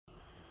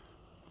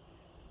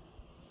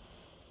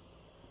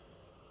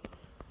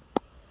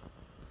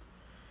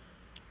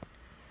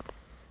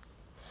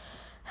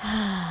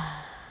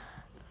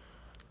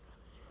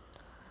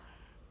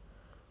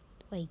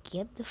Do I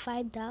give the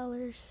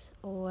 $5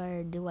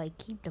 or do I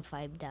keep the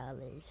 $5?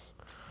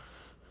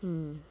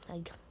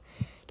 I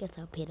guess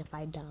I'll pay the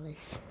 $5.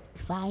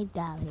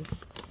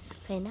 $5.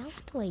 Okay, now what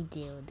do I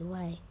do?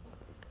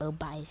 Oh,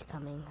 buy's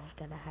coming. I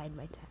gotta hide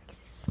my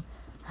taxes.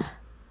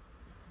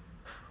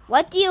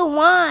 What do you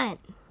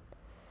want?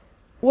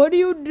 What are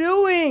you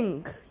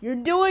doing? You're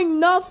doing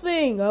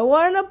nothing. I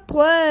want to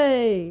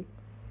play.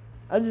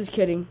 I'm just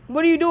kidding.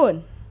 What are you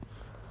doing?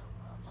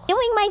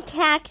 Doing my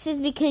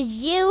taxes because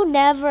you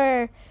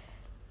never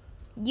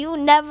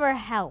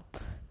help.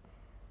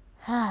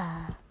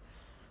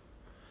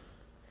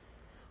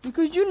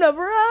 Because you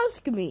never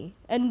ask me.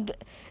 And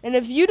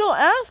if you don't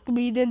ask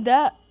me, then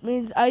that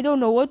means I don't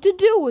know what to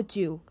do with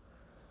you.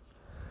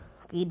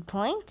 Good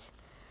point.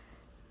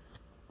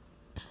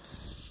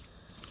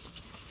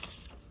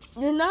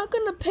 You're not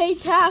going to pay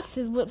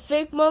taxes with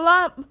fake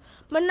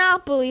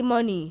monopoly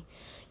money.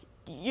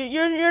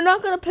 You're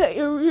not going to pay.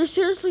 You're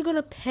seriously going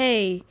to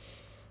pay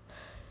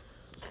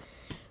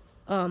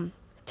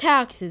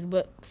taxes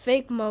with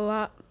fake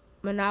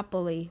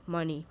monopoly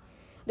money.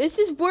 This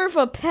is worth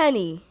a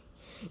penny.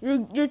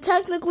 You're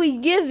technically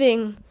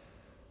giving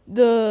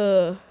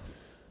the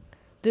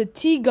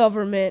T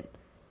government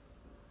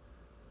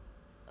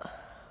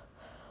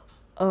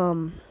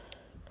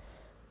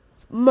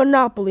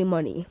monopoly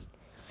money.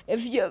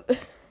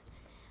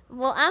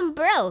 Well, I'm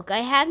broke. I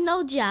have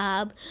no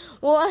job.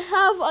 Well, I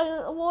have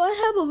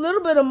a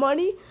little bit of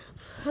money.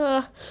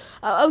 I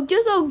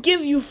guess I'll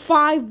give you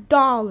 $5.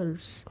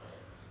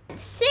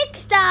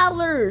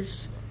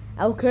 $6.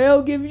 Okay,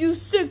 I'll give you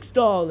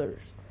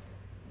 $6.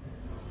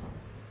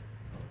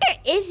 Where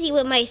is he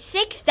with my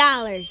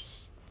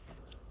 $6?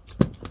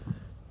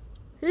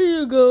 Here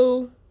you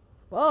go.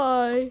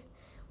 Bye.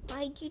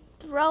 Why'd you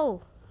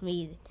throw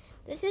me?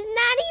 This is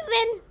not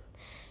even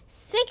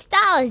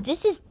 $6.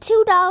 This is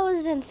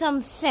 $2 and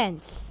some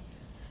cents.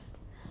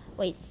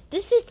 Wait,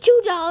 this is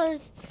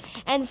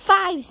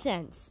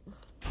 $2.05.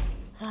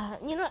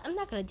 You know what? I'm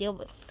not gonna deal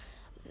with.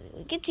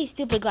 Get these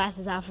stupid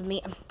glasses off of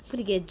me. I'm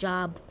gonna get a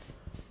job.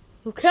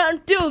 You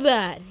can't do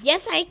that.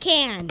 Yes, I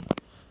can.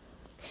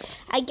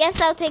 I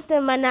guess I'll take the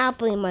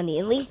monopoly money.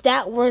 At least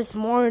that worth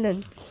more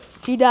than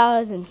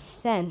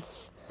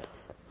 $2.00.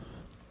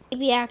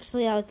 Maybe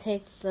actually I'll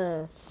take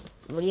the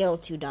real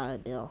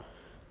 $2 bill.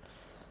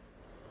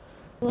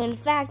 Well, in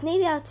fact,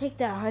 maybe I'll take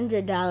the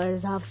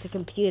 $100 off the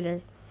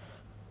computer.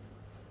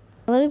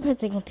 Let me put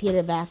the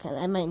computer back.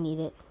 I might need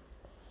it.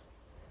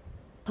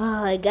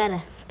 Oh, I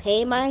gotta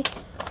pay my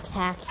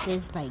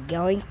taxes by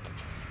going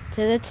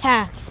to the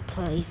tax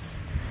place.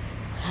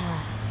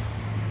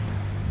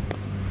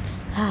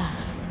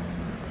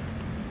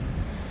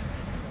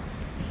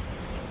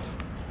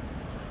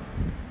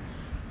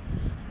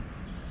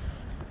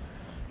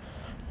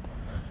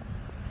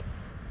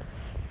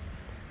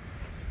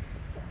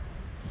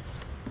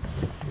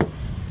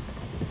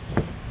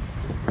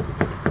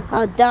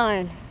 Oh,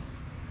 darn.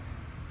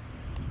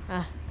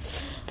 I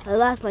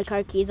lost my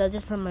car keys. I'll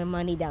just put my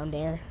money down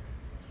there.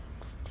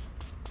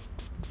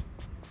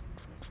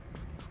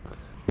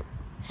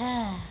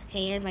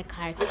 Okay, here's my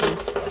car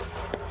keys.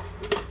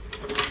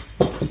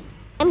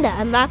 Time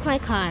to unlock my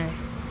car.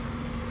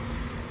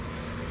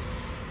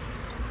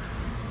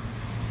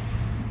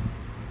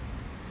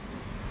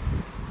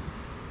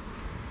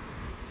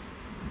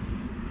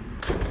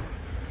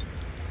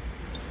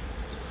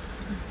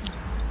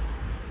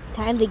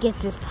 Time to get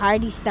this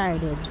party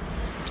started.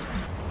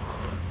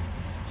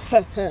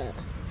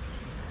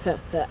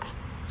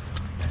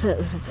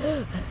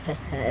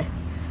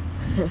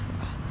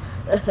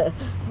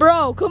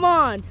 Bro, come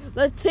on.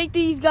 Let's take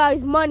these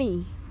guys'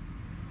 money.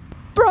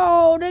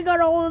 Bro, they got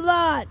a whole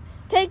lot.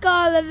 Take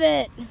all of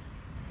it.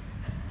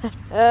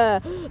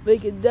 We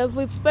can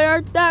definitely pay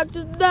our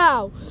taxes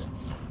now.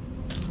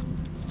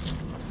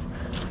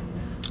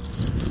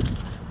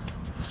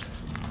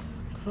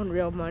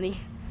 Unreal money.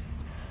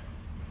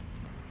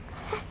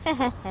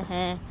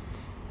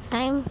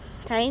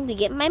 Time to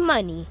get my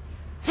money.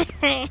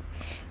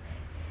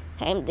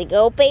 Time to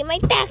go pay my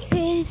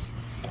taxes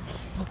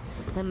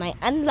with my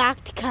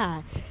unlocked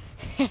car.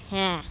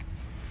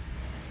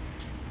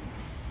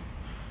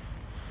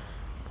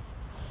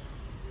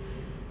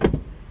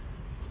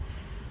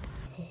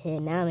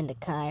 Now I'm in the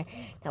car.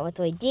 Now what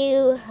do I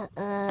do?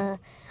 I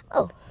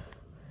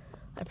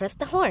press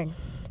the horn.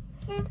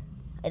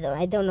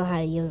 I don't know how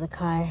to use a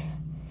car.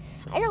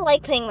 I don't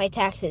like paying my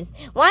taxes.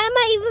 Why am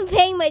I even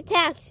paying my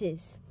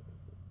taxes?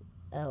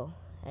 Oh,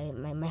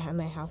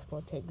 my house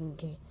will be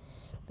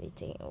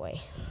taken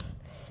away.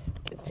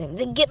 It's time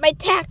to get my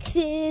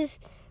taxes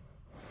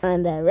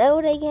on the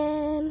road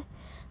again.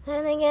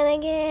 And I gotta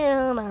get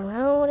on the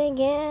road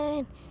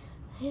again.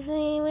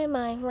 With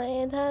my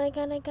friends, I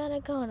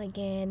gotta go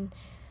again.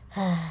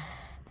 Red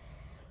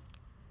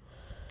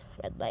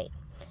light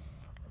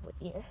over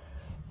here.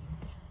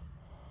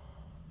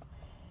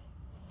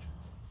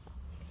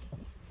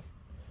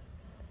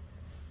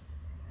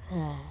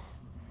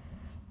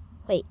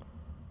 Wait,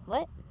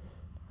 what?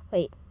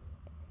 Wait,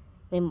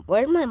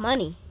 where's my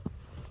money?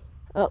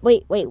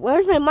 Wait,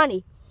 where's my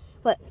money?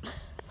 What?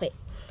 Wait.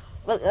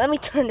 Let me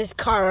turn this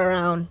car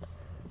around.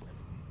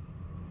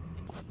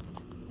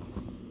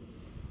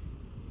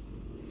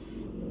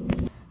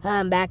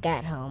 I'm back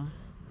at home.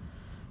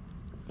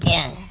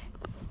 Yeah.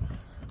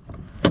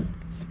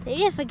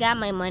 Maybe I forgot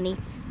my money.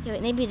 Yeah,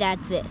 wait, maybe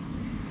that's it.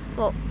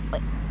 Well,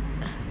 wait.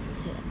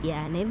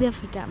 Yeah, maybe I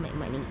forgot my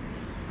money.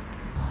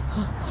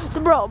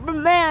 Bro,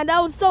 man, that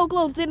was so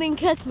close. They didn't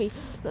catch me.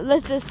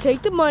 Let's just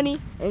take the money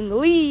and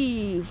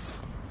leave.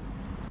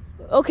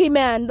 Okay,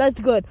 man, that's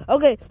good.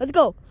 Okay, let's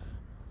go.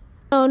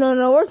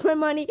 No. Where's my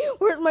money?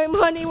 Where's my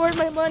money? Where's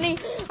my money?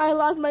 I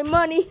lost my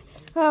money.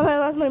 I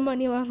lost my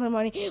money. Where's my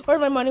money?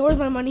 Where's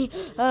my money?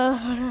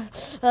 I'm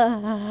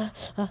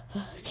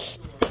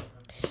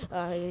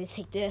gonna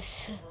take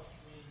this.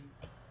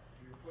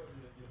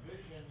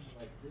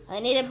 I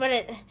need to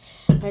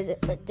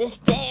put this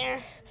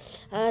there.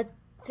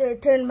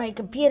 Turn my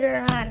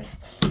computer on.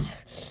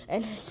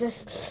 And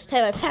just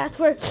type my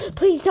password.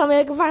 Please tell me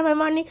I can find my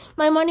money.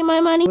 My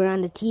money. We're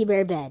on the T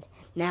Bear bed.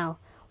 Now,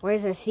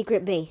 where's our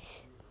secret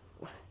base?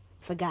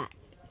 Forgot.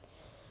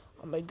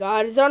 Oh my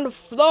God, it's on the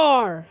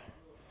floor.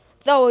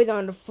 It's always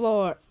on the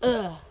floor.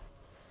 Ugh.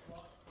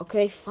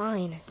 Okay,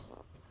 fine.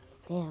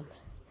 Damn.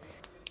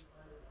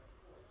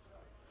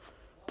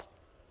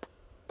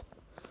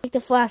 Take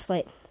the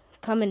flashlight.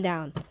 Coming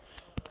down.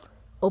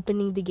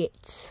 Opening the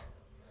gates.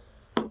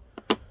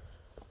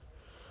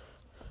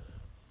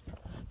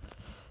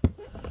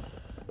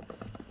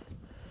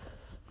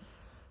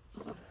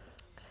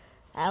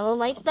 I will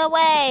light the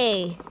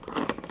way.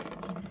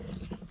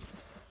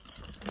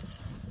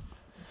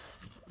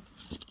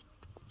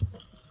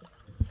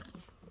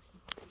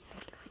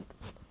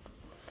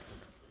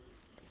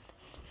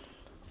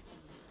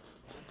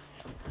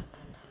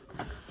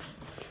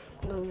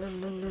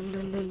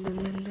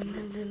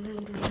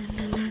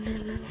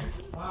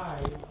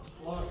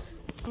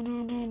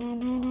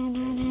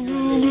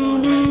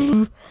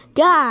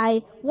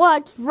 Guy,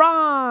 what's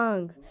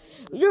wrong?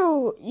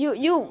 Why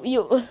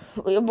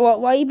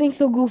are you being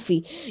so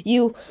goofy?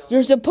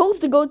 You're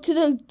supposed to go to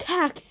the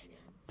tax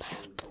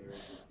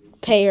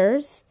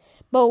payers,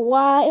 but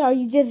why are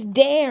you just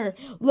there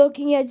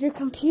looking at your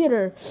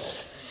computer?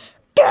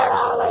 Get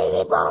out,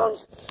 lazy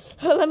bones!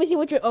 Let me see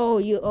what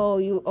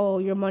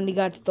your money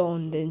got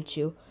stolen, didn't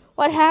you?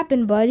 What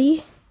happened,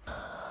 buddy?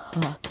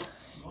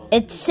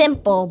 It's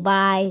simple,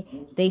 bye.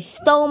 They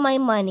stole my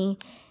money.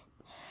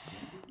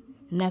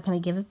 I'm not gonna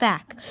give it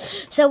back.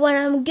 So what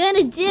I'm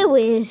gonna do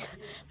is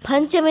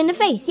punch him in the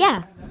face,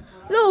 yeah.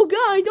 No,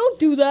 guy, don't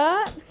do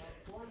that.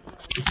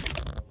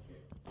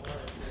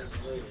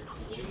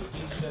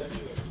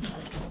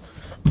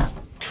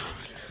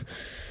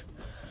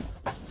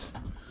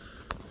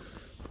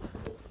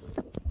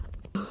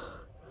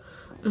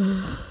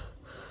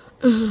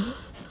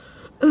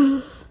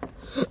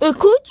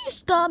 Could you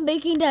stop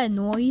making that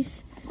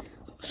noise?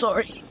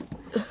 Sorry.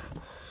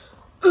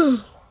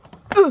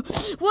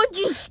 Would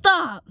you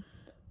stop?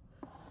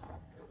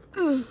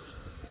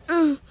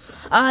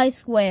 I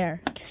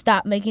swear,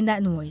 stop making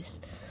that noise.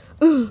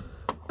 I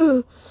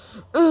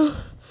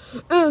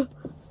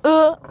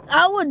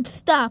would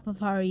stop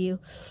if I were you.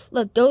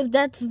 Look,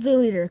 that's the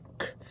leader.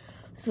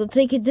 So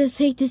take this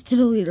to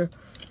the leader.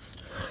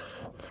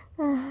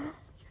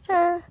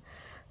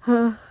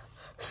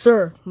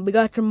 Sir, we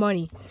got your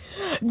money.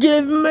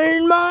 Give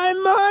me my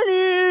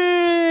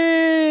money!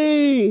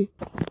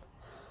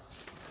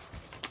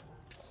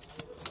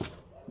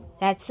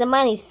 That's the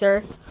money,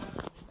 sir.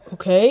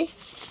 Okay.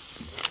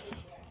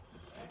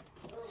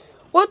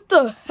 What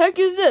the heck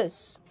is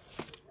this?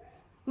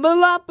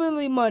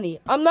 Monopoly money.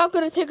 I'm not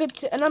gonna take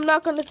and I'm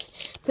not gonna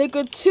take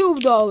a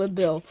 $2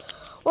 bill.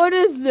 What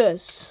is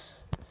this?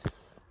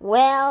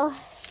 Well,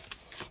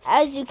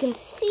 as you can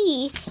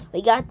see,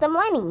 we got the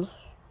money.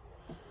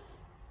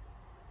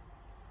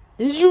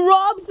 Did you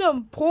rob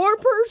some poor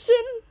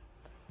person?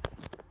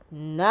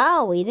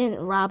 No, we didn't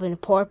rob any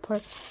poor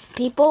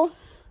people.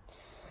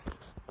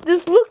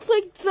 This looks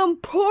like some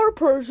poor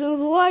person's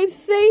life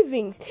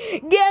savings.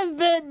 Give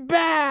it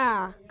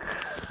back.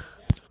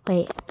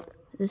 Wait,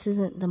 this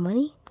isn't the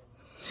money?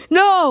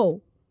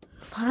 No.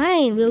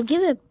 Fine, we'll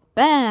give it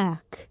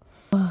back.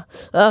 Where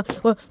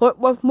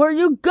are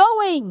you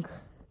going?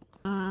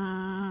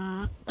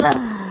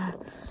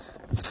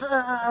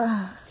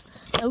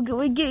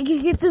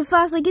 Get the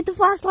flashlight. Get the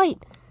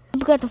flashlight. We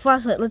got the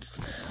flashlight. Let's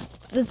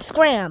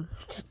scram.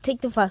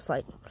 Take the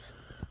flashlight.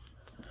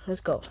 Let's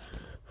go.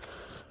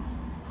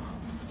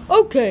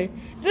 Okay,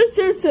 this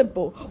is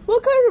simple.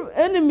 What kind of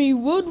enemy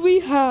would we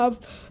have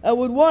that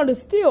would want to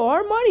steal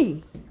our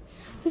money?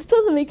 This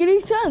doesn't make any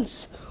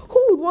sense.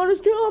 Who would want to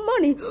steal our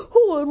money?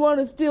 Who would want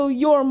to steal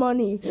your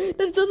money?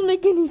 This doesn't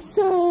make any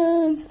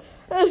sense.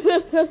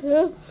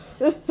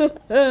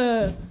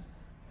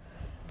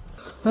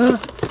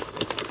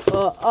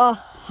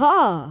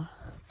 Aha!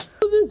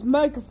 What's this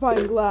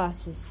magnifying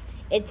glasses?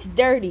 It's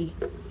dirty.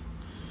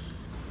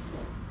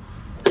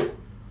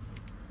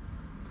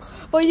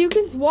 But you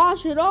can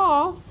wash it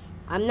off.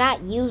 I'm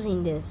not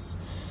using this.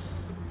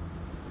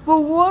 But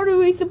what are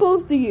we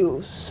supposed to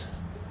use?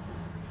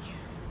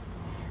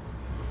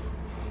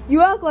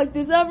 You act like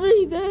this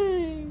every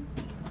day.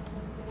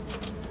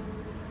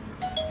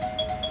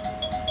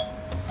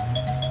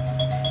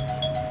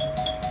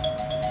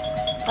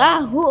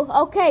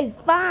 Okay,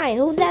 fine.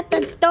 Who's at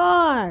the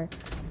door?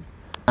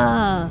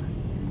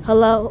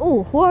 Hello?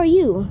 Ooh, who are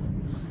you?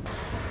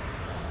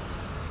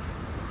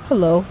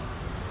 Hello.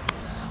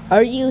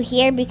 Are you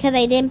here because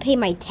I didn't pay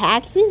my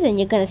taxes and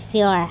you're gonna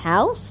steal our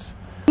house?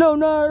 No,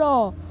 not at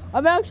all.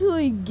 I'm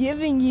actually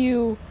giving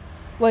you...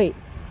 Wait.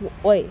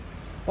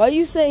 Why are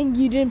you saying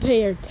you didn't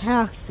pay your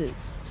taxes?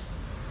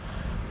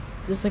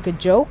 Just like a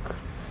joke?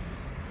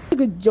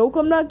 Like a joke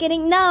I'm not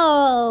getting?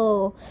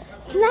 No,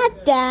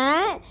 not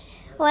that.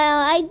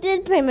 Well, I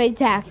did pay my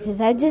taxes.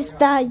 I just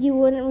thought you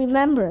wouldn't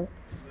remember.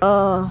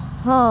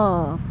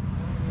 Uh-huh.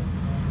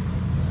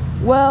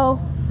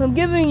 Well, I'm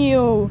giving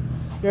you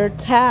your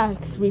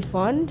tax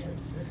refund.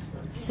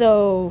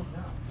 So,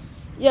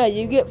 yeah,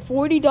 you get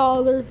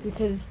 $40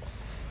 because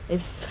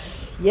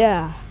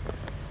yeah.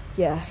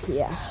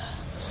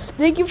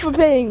 Thank you for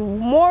paying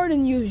more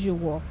than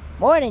usual.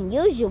 More than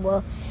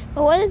usual?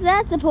 But what is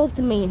that supposed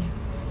to mean?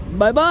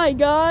 Bye-bye,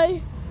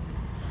 guy.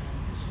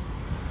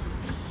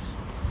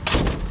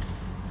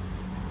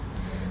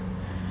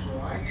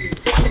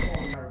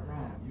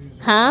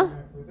 Huh?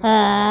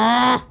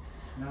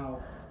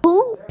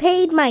 Who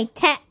paid my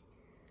tax?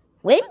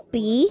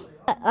 Wimpy?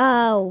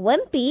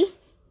 Wimpy?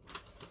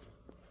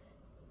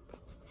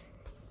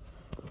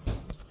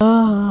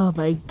 Oh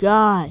my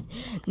God!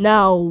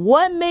 Now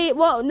what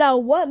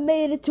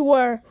made it to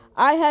where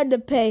I had to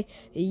pay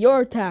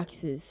your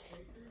taxes?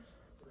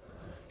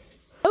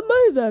 Not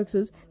my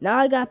taxes. Now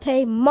I gotta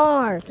pay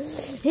more.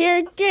 Here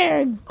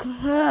again.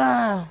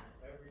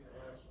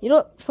 You know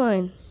what?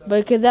 Fine,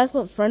 because that's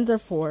what friends are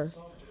for.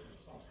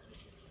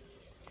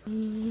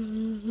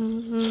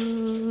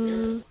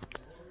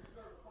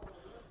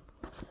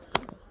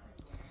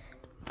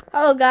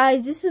 Hello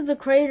guys, this is the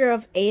creator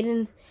of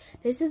Aiden.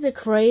 This is the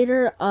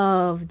creator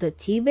of the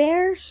T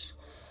Bears.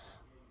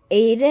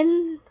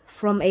 Aiden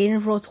from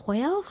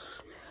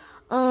Aiden412.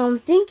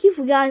 Thank you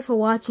guys for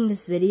watching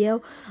this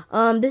video.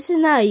 This is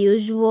not a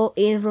usual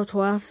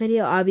Aiden412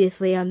 video.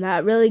 Obviously, I'm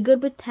not really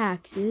good with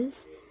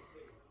taxes.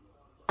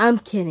 I'm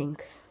kidding.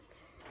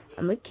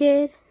 I'm a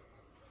kid.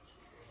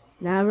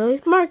 Not a really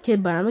smart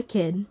kid, but I'm a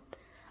kid.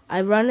 I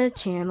run a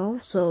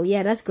channel, so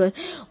yeah, that's good.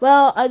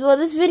 Well,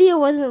 this video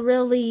wasn't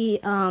really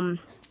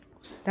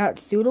that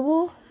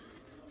suitable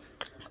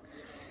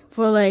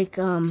for like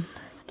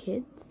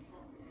kids,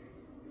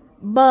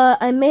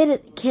 but I made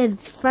it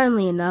kids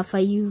friendly enough. I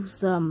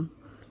used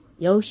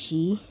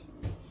Yoshi,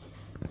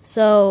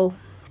 so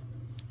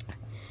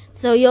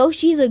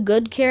Yoshi's a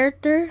good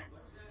character.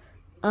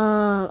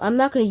 I'm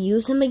not gonna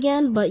use him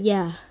again, but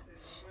yeah.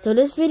 So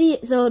this video,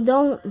 so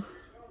don't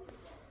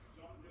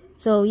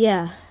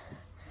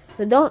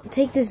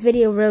take this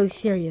video really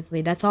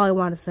seriously. That's all I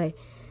want to say.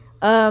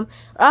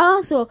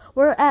 Also,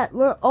 we're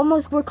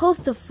close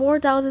to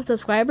 4,000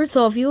 subscribers.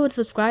 So if you would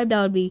subscribe,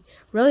 that would be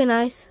really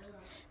nice.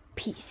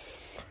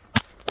 Peace.